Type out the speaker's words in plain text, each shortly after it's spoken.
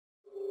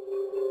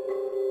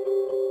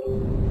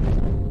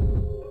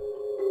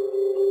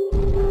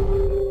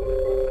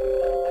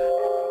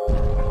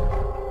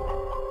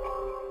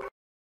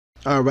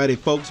Alrighty,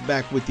 folks,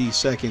 back with the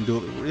second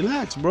duel.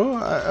 Relax, bro.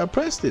 I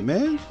pressed it,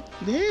 man.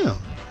 Damn.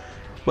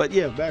 But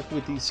yeah, back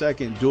with the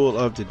second duel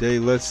of today.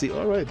 Let's see.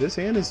 All right, this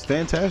hand is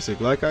fantastic.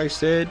 Like I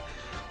said,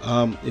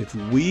 if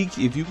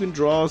you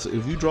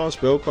draw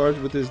spell cards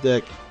with this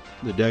deck,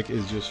 the deck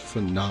is just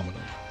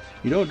phenomenal.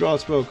 You don't draw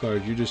spell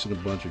cards, you're just in a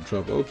bunch of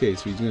trouble. Okay,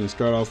 so he's going to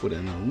start off with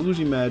an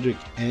illusion magic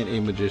and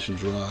a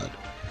magician's rod.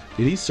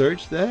 Did he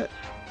search that?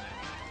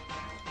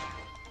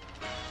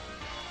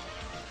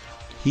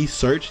 He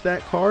searched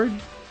that card?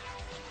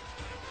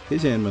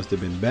 His hand must have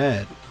been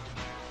bad.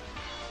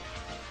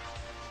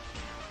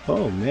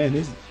 Oh man,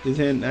 his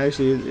hand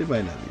actually, it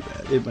might not be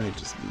bad. It might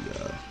just be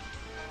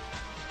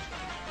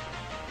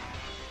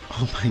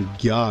oh my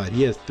god,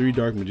 he has 3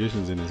 dark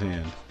magicians in his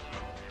hand.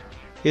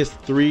 He has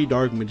 3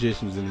 dark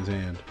magicians in his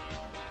hand.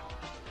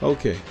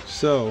 Okay,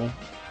 so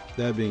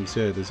that being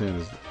said, this hand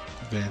is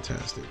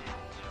fantastic.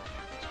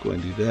 Let's go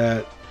ahead and do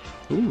that.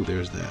 Ooh,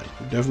 there's that.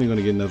 We're definitely going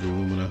to get another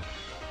Lumina.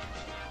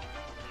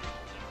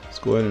 Let's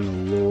go ahead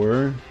and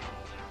allure.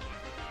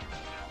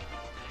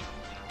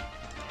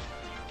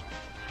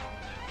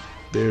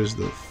 There's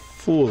the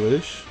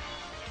Foolish.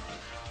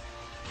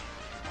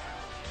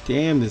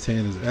 Damn, this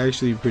hand is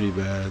actually pretty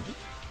bad.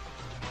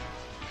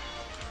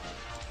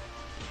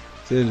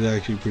 This is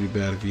actually pretty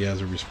bad if he has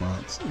a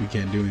response. We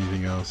can't do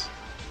anything else.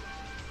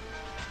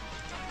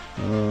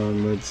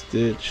 Let's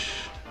ditch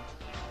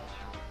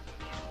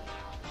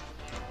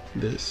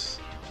this.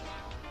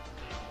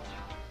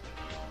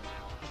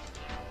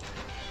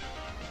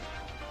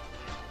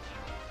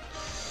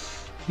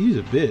 He's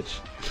a bitch.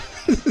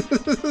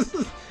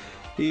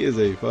 He is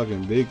a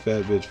fucking big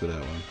fat bitch for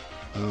that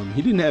one.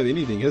 He didn't have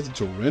anything. He has a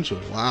torrential.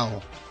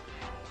 Wow.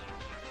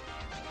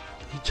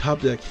 He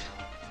chopped that.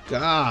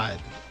 God.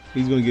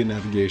 He's gonna get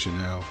navigation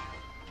now.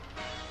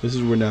 This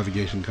is where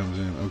navigation comes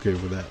in. Okay,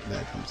 well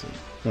that comes in.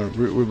 Right,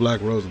 we're Black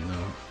Rosing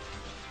now.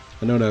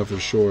 I know that for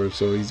sure.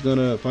 So he's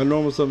gonna, if I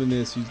normal summon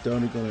this, he's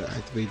only gonna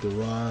activate the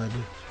rod.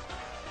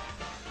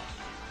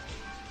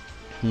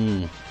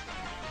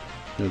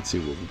 Let's see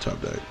what we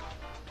top deck.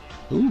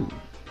 Ooh,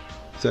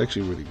 it's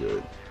actually really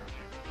good.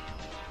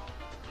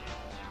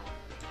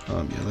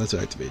 Yeah, let's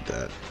activate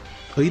that.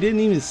 Oh, he didn't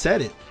even set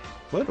it.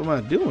 What am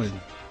I doing?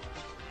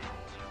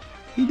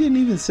 He didn't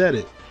even set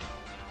it.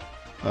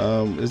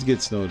 Let's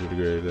get Snow to the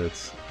grave.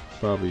 That's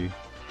probably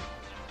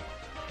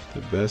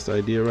the best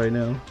idea right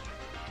now.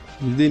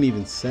 He didn't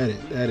even set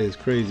it. That is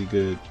crazy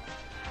good.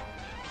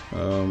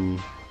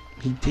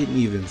 He didn't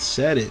even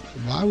set it.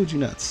 Why would you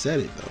not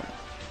set it though?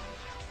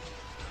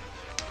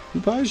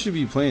 You probably should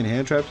be playing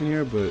hand traps in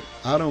here, but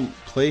I don't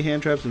play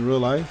hand traps in real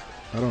life.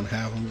 I don't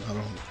have them.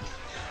 I'm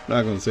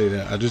not gonna say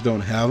that. I just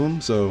don't have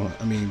them. So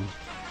I mean,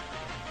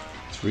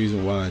 it's the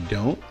reason why I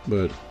don't.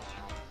 But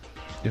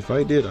if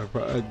I did, I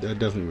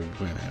definitely would be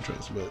playing hand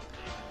traps. But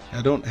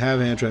I don't have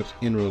hand traps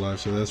in real life,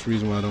 so that's the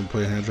reason why I don't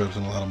play hand traps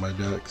in a lot of my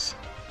decks.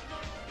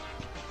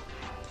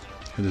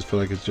 I just feel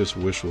like it's just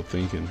wishful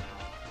thinking.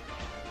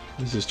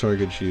 This just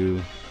targets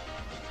you.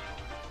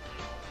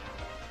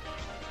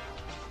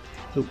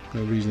 Nope,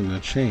 no reason to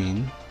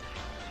chain.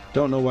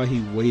 Don't know why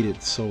he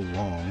waited so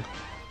long.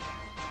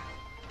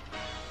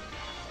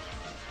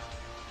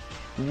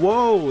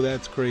 Whoa,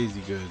 that's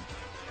crazy good.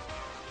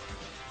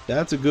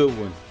 That's a good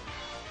one.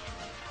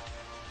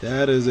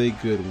 That is a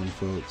good one,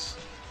 folks.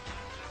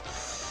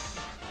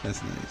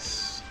 That's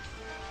nice.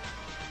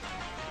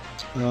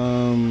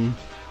 Well,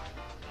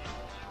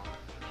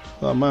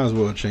 I might as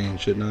well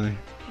change, shouldn't I?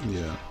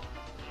 Yeah.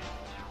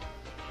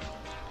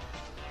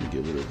 Let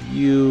me get rid of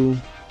you.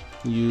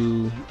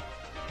 1,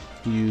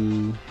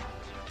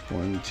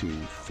 2,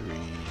 3,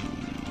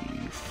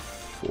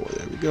 4.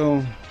 There we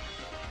go.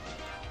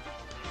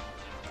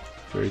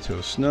 Fairy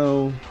Tale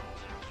Snow.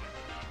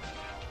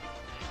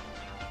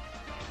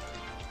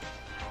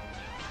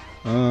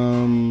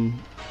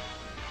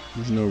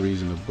 There's no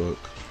reason to book.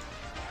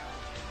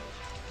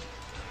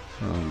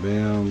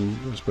 Bam,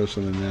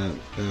 especially in that.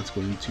 That's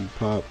going to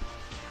pop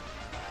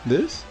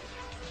this.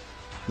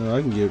 No,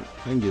 I can get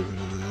rid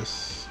of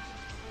this.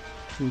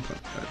 Pop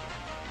that.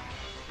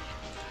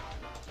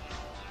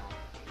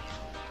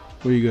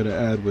 What are you gonna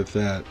add with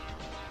that?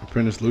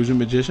 Apprentice Illusion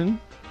Magician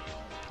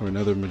or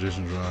another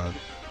Magician's Rod?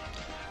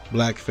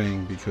 Black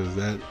Fang, because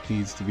that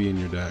needs to be in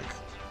your deck.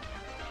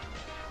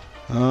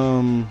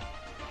 I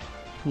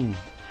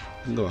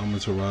can go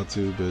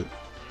Amaterasu, but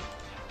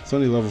it's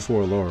only level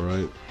 4 lower,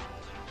 right?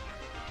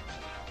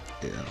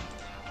 Yeah.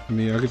 I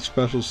mean, I could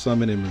special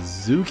summon a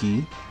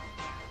Mizuki,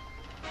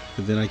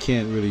 but then I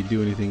can't really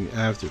do anything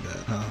after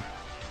that, huh?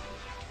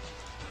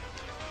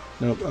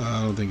 Nope,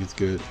 I don't think it's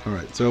good.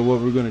 Alright, so what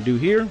we're going to do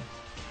here,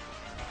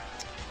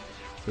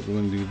 so we're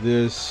going to do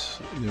this,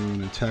 then we're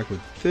going to attack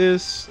with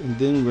this, and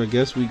then I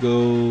guess we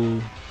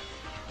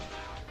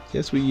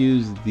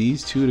use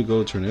these 2 to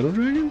go Tornado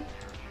Dragon?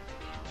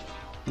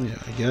 Yeah,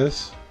 I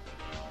guess.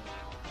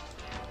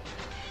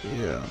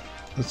 Yeah,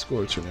 let's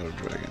go Tornado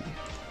Dragon.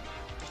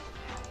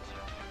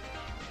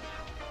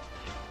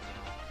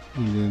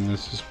 And then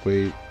let's just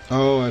wait.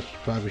 Oh, I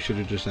probably should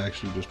have just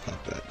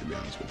popped that, to be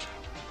honest with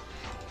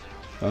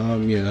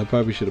Yeah, I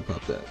probably should have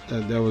popped that.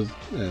 That was,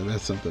 yeah,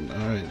 that's something.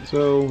 All right,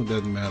 so it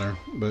doesn't matter,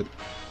 but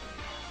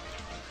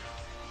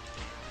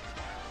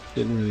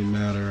didn't really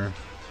matter.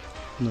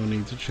 No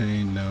need to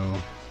chain, no.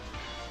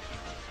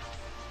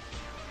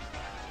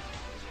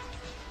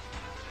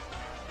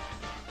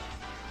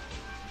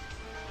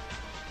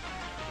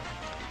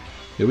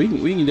 Yeah, we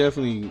can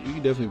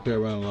definitely play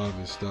around a lot of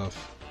his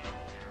stuff.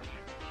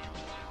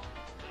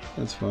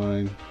 That's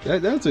fine.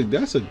 That's a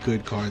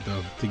good card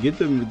though. To get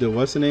the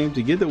what's the name?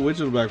 To get the Witch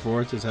of the Black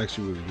Forest is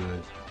actually really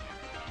good.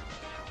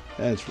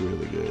 That's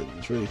really good.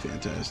 It's really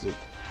fantastic.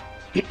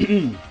 But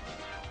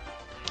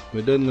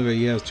it doesn't look like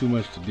he has too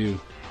much to do.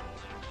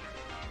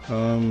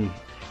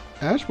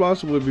 Ash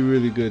Blossom would be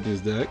really good in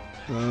this deck.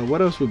 What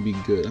else would be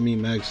good? I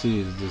mean,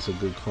 Maxi is just a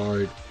good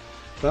card.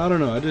 But I don't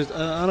know. I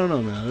don't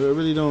know, man. I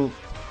really don't.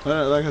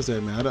 Like I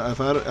said, man. I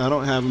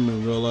don't have him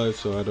in real life,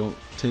 so I don't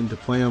tend to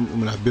play him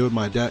when I build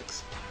my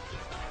decks.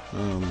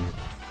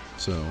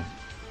 So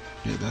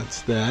yeah,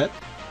 that's that.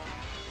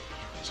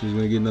 So he's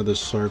gonna get another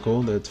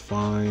circle. That's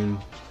fine.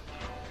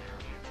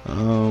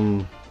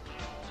 Oh,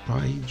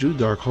 he drew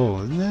Dark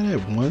Hole. Isn't that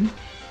at 1?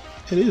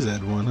 It is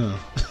at 1, huh?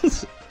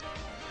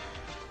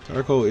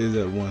 Dark Hole is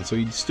at 1. So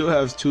he still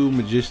has 2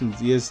 magicians.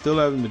 He still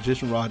has a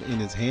magician rod in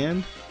his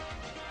hand.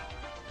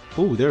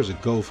 Oh, there's a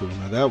Gofu.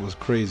 Now that was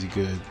crazy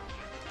good.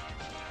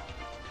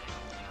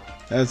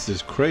 That's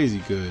just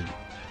crazy good.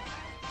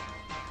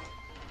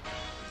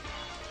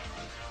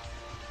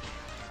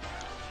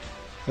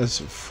 That's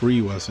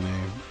free, what's the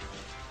name?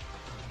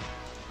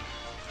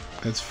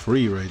 That's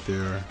free right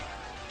there.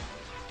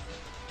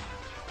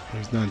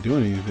 He's not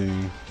doing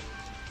anything.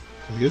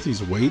 I guess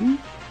he's waiting.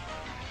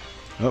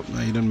 Oh,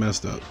 now he done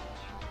messed up.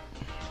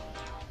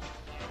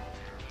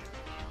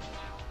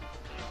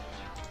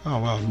 Oh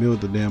wow,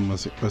 milled the damn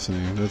what's the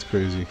name? That's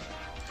crazy.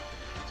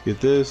 Let's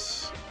get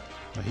this.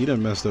 He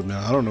done messed up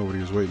now. I don't know what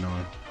he was waiting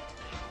on.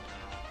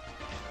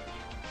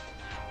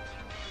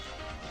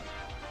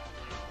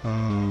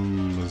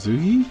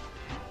 Mizuki?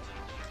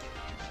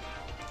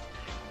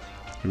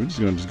 We're just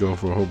gonna go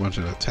for a whole bunch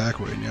of attack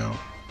right now.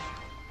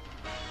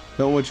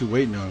 Don't know what you're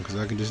waiting on, because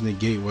I can just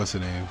negate what's the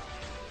name.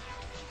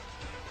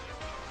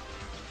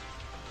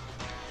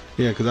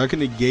 Yeah, because I can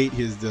negate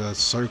his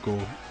circle,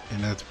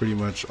 and that's pretty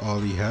much all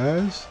he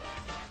has.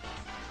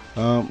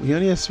 He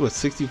only has what,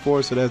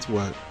 64, so that's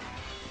what.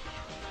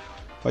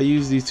 If I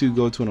use these two,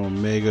 go to an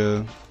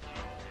Omega.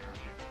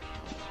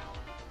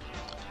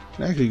 I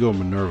can actually go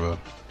Minerva.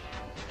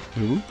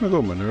 We're gonna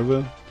go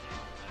Minerva.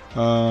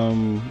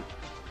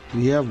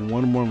 We have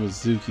one more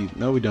Mizuki.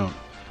 No, we don't.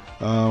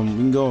 We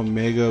can go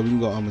Omega. We can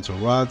go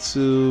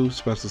Amaterasu.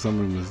 Special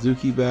summon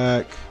Mizuki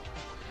back.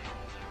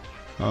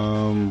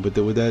 But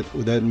would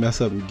that mess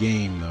up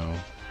game though?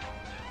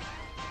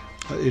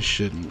 It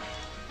shouldn't.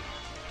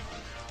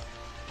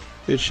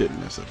 It shouldn't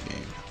mess up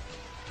game.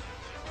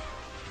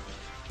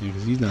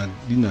 Because he's not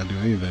doing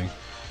anything.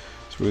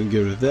 So we're gonna get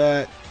rid of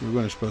that. We're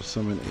gonna special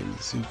summon a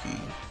Mizuki.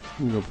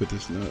 I'm gonna put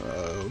this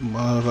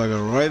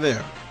motherfucker right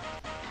there.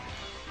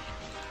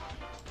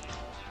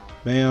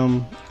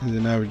 Bam. And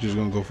then now we're just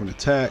gonna go for an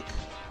attack.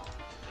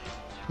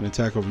 I'm gonna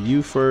attack over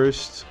you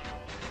first.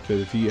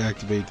 Because if you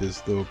activate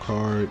this little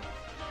card,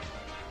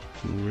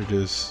 we're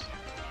just.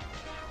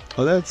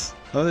 Oh, that's.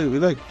 Oh, we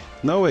like.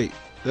 No, wait.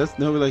 That's.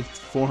 No, we're like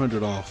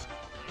 400 off.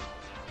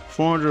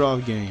 400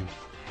 off game.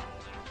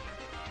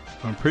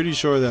 I'm pretty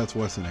sure that's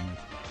what's the name.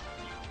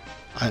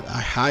 I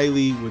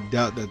highly would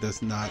doubt that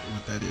that's not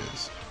what that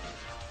is.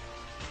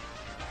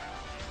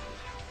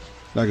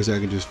 Like I said, I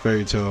can just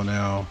Fairy Tale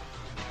now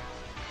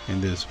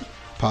and just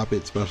pop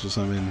it, special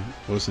summon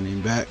what's the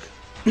name back.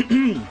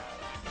 It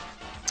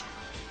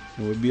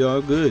would be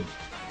all good.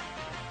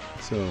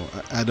 So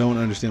I don't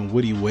understand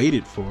what he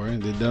waited for.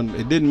 It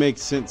didn't make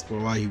sense for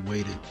why he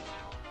waited.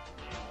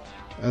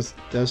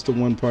 That's the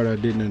one part I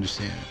didn't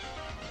understand.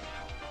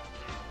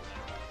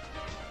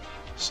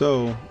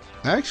 So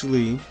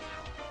actually,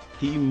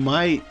 he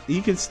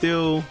can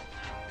still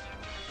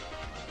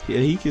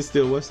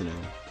what's the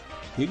name?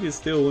 He can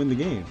still win the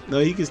game. No,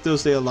 he can still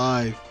stay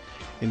alive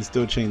and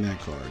still chain that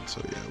card.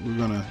 So yeah, we're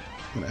gonna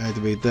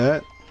activate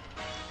that.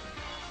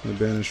 I'm gonna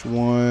banish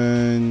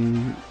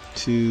 1,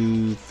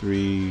 2,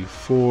 3,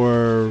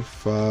 4,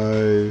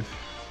 5,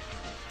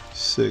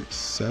 6,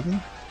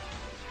 7.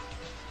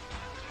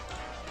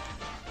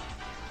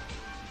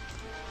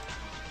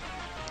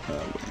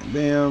 Bam,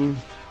 bam.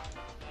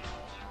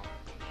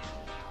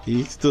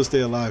 He can still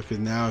stay alive because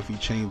now if he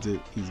chains it,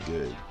 he's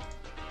good.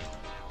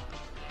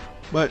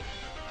 But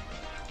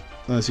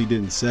unless he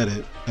didn't set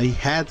it, he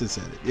had to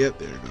set it. Yep,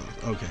 there it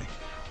goes. Okay.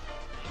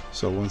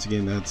 So once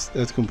again,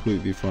 that's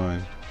completely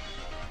fine.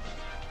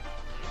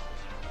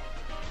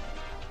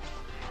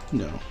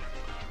 No.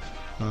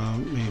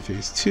 Main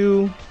phase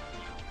 2.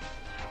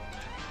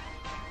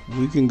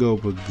 We can go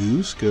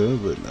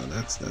Baguska, but no,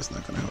 that's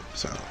not gonna help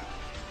us out.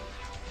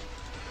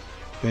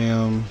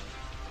 Bam.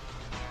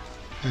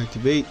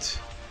 Activate.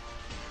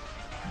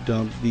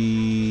 Dump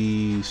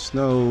the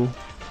snow.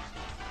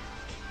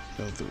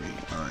 L3.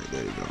 Alright,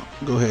 there you go.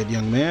 Go ahead,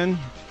 young man.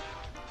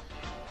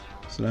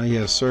 So now he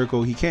has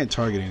circle. He can't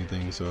target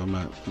anything, so I'm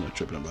not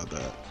tripping about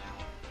that.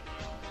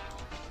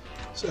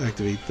 Let's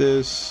activate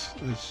this.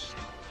 Let's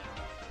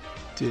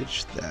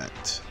ditch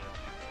that.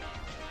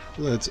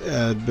 Let's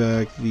add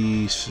back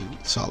the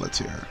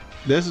solitaire.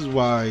 This is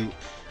why,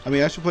 I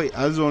mean, I should play. This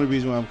is the only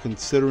reason why I'm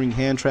considering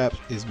hand traps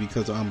is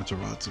because of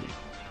Amaterasu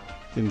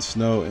and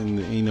snow, and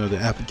you know the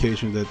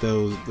application that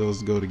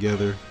those go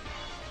together.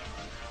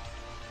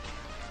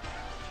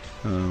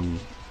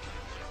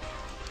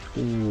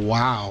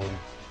 Wow,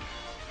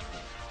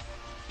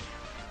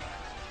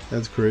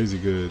 that's crazy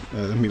good.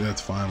 I mean,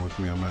 that's fine with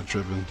me. I'm not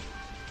tripping.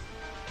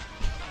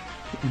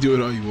 Do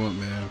it all you want,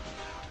 man.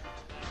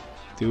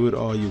 Do it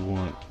all you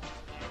want.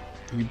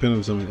 You pin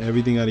up something,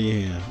 everything out of your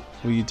hand.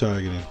 What are you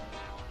targeting?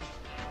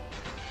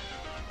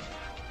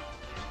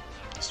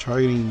 It's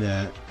targeting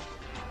that.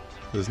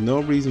 There's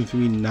no reason for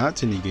me not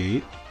to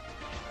negate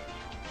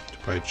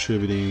by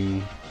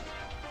attributing.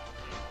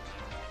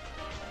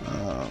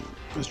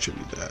 Let's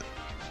tribute that.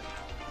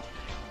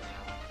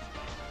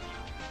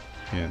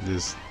 Yeah,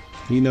 this.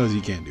 He knows he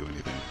can't do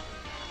anything.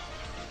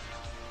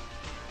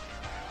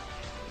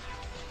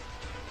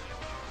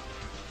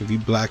 If he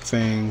black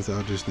fangs,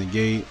 I'll just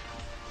negate.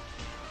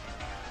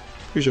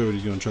 Pretty sure what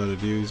he's gonna try to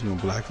do. He's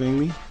gonna black fang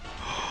me.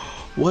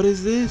 What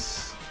is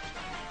this?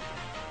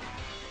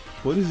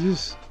 What is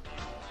this?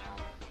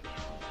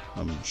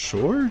 I'm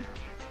sure.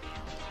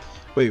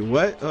 Wait,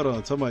 what? Hold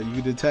on. Talking about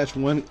you can detach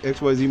one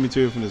XYZ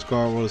material from this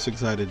card. Roll a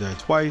 6-sided die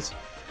twice.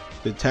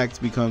 The attack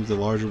becomes the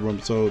larger room.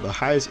 So the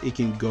highest it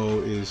can go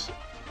is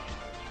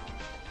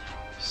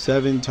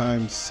 7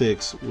 times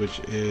 6, which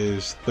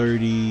is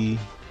 30.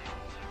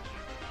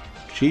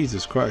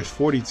 Jesus Christ,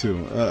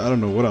 42. I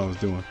don't know what I was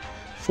doing.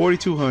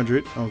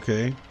 4,200.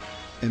 Okay,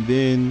 and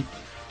then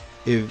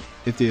if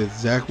the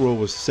exact roll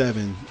was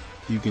 7,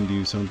 you can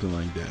do something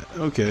like that.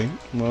 Okay,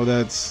 well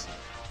that's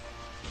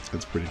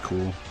pretty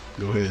cool.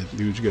 Go ahead,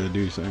 do what you gotta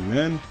do, son,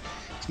 man.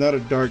 It's not a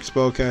dark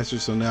spellcaster,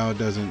 so now it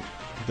doesn't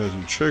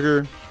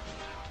trigger.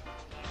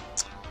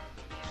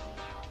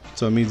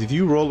 So it means if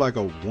you roll like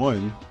a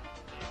 1,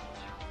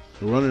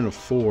 running a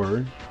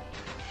 4,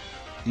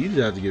 you just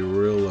have to get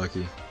real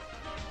lucky.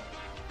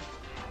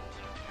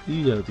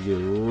 You have to get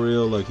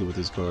real lucky with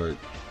this card.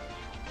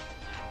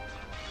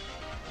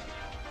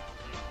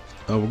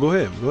 Oh, well, go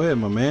ahead,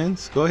 my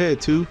mans. Go ahead,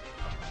 too.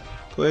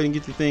 Go ahead and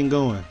get the thing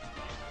going.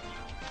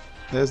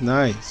 That's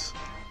nice.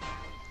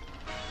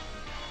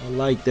 I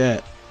like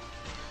that.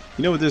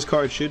 You know what this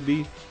card should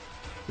be?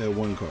 That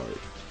one card,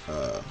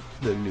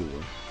 the new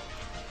one.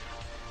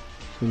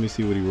 Let me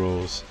see what he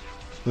rolls.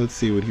 Let's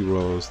see what he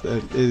rolls.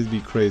 It'd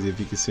be crazy if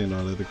he could send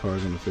all the other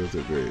cards on the field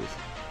to the grave.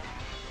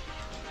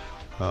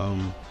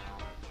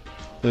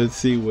 Let's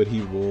see what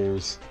he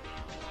rolls.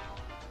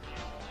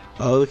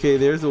 Oh, okay,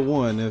 there's a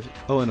 1.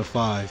 Oh, and a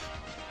 5.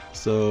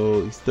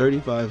 So he's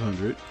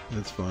 3,500.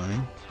 That's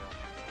fine.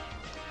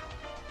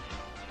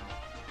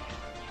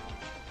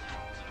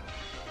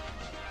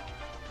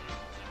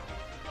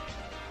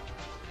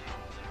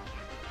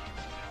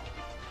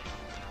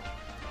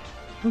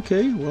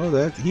 Okay,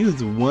 well he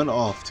was 1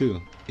 off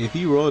too. If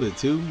he rolled a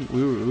 2,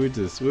 we were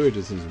just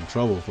in some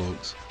trouble,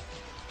 folks.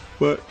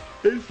 But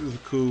this is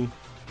cool.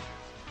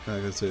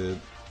 Like I said,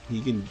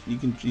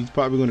 he's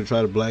probably going to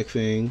try to black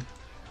thing.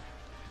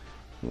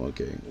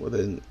 Okay, well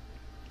then,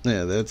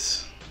 yeah,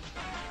 that's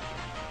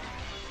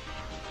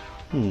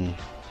yeah,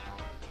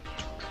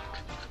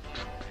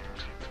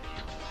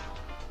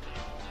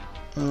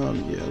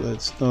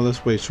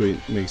 let's wait till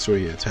make sure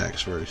he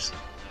attacks first.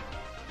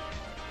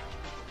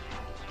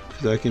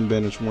 Because I can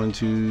banish 1,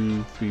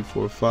 2, 3,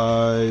 4,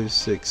 5,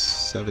 6,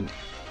 7.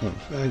 Oh,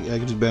 I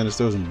can just banish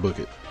those and book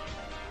it.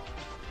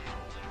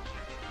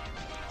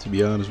 To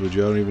be honest with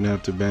you, I don't even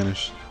have to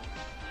banish.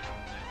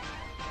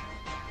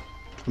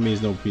 I mean,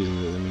 there's no reason.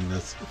 I mean,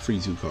 that's free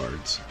 2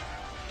 cards.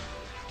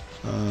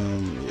 Yeah,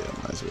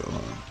 might as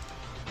well.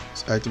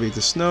 Let's activate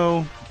the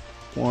snow.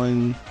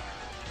 1,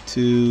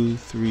 2,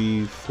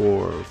 3,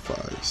 4,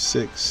 5,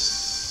 6,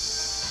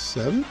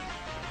 7.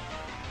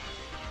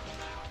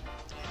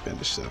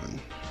 Banish 7.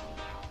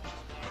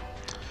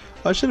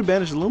 I should have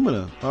banished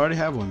Lumina. I already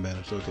have one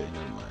banished. Okay,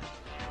 never mind.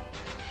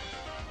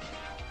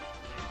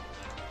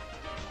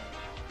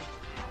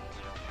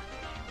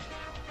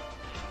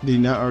 Did he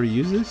not already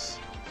use this?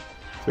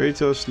 Fairy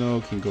Tale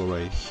Snow can go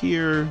right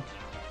here.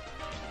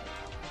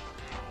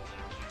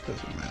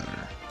 Doesn't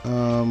matter.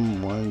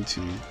 1,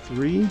 2,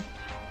 3.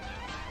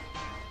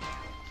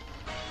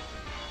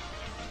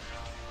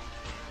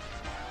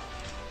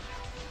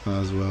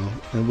 As well.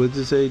 And what does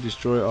it say?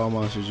 Destroy all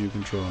monsters you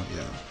control.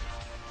 Yeah.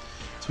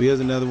 So he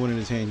has another one in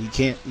his hand. He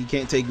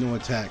can't take no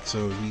attack,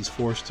 so he's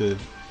forced to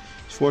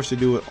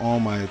do it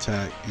on my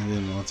attack. And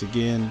then once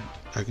again,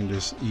 I can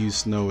just use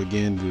snow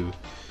again to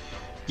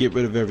get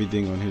rid of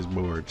everything on his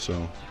board.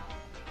 So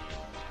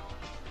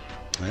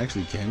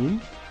actually, can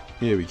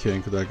we? Yeah, we can,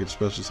 because I could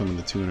special summon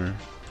the tuner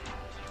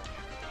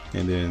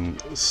and then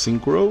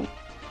synchro.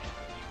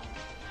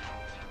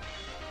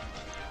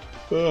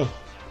 Oh.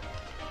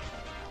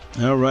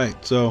 All right,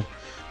 so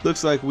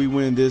Looks like we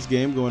win this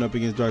game going up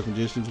against Dark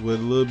Magicians with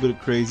a little bit of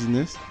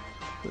craziness.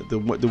 The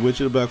Witch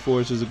of the Black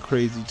Forest is a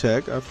crazy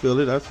tech. I feel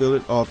it. I feel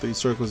it. All 3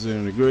 circles are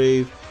in the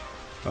grave.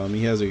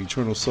 He has an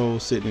Eternal Soul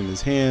sitting in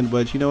his hand,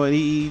 but you know what?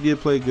 He did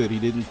play good. He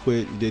didn't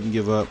quit. He didn't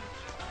give up.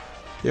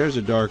 There's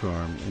a Dark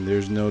Arm, and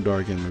there's no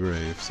Dark in the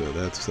grave, so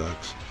that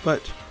sucks.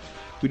 But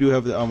we do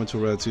have the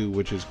Amaterasu,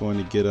 which is going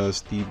to get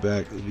us the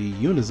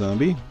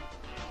Unizombie.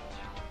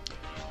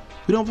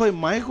 We don't play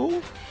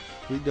Michael?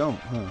 We don't,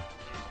 huh?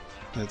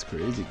 That's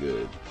crazy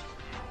good.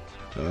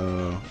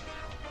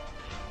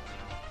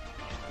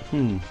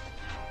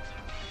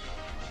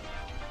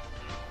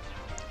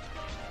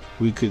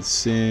 We could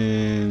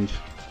send.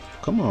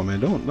 Come on, man!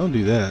 Don't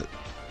do that.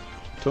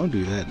 Don't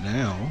do that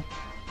now.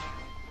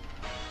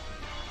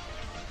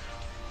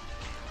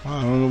 Wow,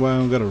 I don't know why I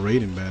don't got a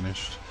rating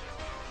banished.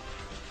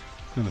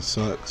 Kind of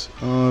sucks.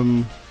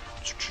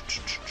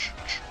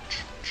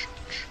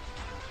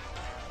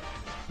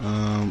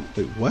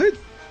 Wait, what?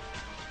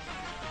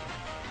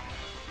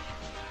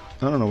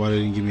 I don't know why they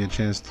didn't give me a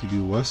chance to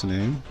do what's the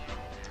name.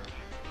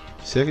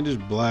 Second is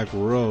Black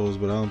Rose,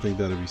 but I don't think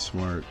that'd be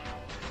smart.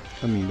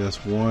 I mean,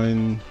 that's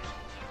one.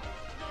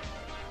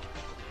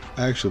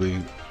 Actually,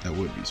 that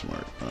would be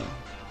smart.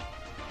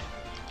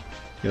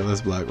 Yeah, let's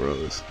Black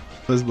Rose.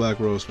 Let's Black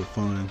Rose for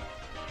fun.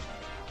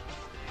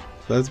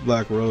 Let's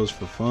Black Rose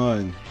for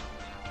fun.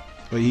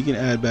 But he can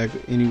add back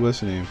any what's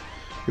the name.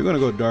 You're gonna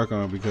go Dark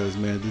Arm because,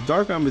 man, the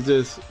Dark Arm is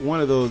just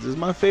one of those. It's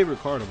my favorite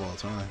card of all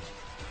time.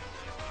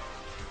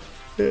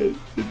 It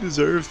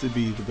deserves to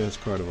be the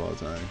best card of all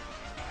time.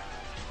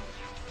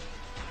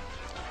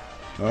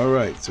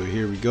 Alright, so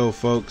here we go,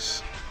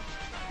 folks.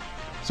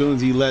 As soon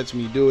as he lets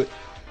me do it,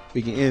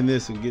 we can end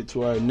this and get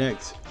to our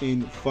next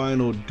and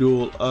final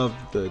duel of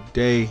the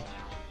day.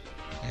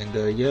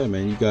 And yeah,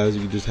 man, you guys,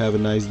 you just have a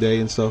nice day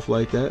and stuff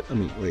like that. I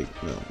mean, wait,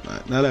 no,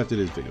 not after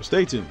this video.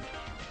 Stay tuned.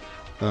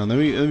 Let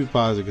me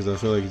pause it because I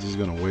feel like it's just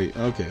gonna wait.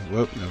 Okay,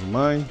 well, never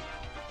mind.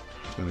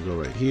 It's gonna go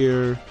right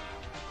here.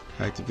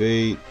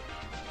 Activate.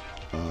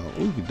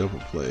 We can double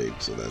plague,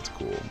 so that's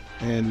cool.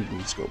 And we can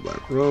just go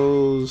Black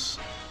Rose.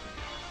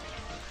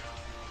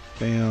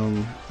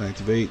 Bam.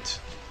 Activate.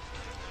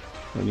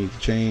 Don't need the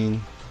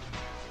chain.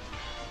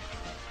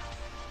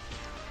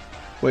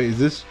 Wait, is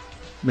this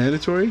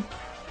mandatory?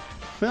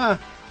 Ah.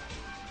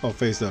 Oh,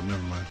 face up.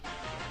 Never mind.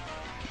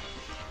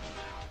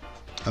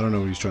 I don't know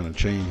what he's trying to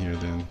chain here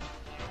then.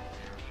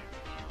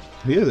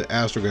 He has an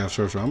Astrograph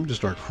Sorcerer. I'm gonna just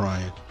start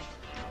crying.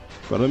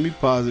 But let me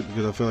pause it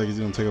because I feel like it's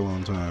gonna take a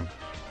long time.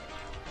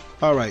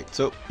 Alright,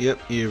 so yep,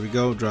 here we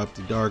go. Drop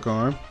the Dark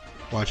Arm.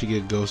 Watch it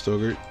get Ghost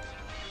Ogre.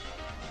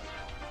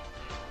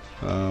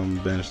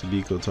 Banish the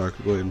Deco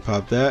Target. Go ahead and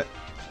pop that.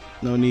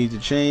 No need to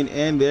chain.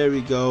 And there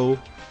we go.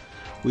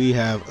 We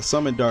have a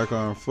Summon Dark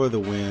Arm for the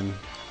win,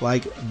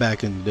 like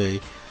back in the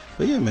day.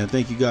 But yeah, man,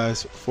 thank you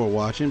guys for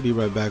watching. Be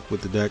right back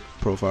with the deck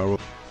profile.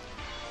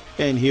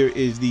 And here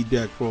is the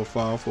deck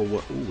profile for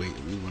what. Oh wait,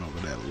 we went over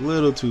that a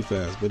little too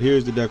fast. But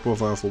here's the deck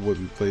profile for what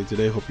we played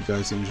today. Hope you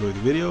guys enjoyed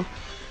the video.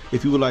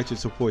 If you would like to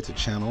support the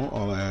channel,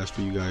 all I ask for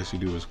you guys to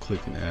do is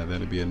click and add.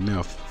 That'll be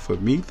enough for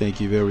me.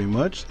 Thank you very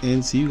much,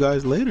 and see you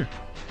guys later.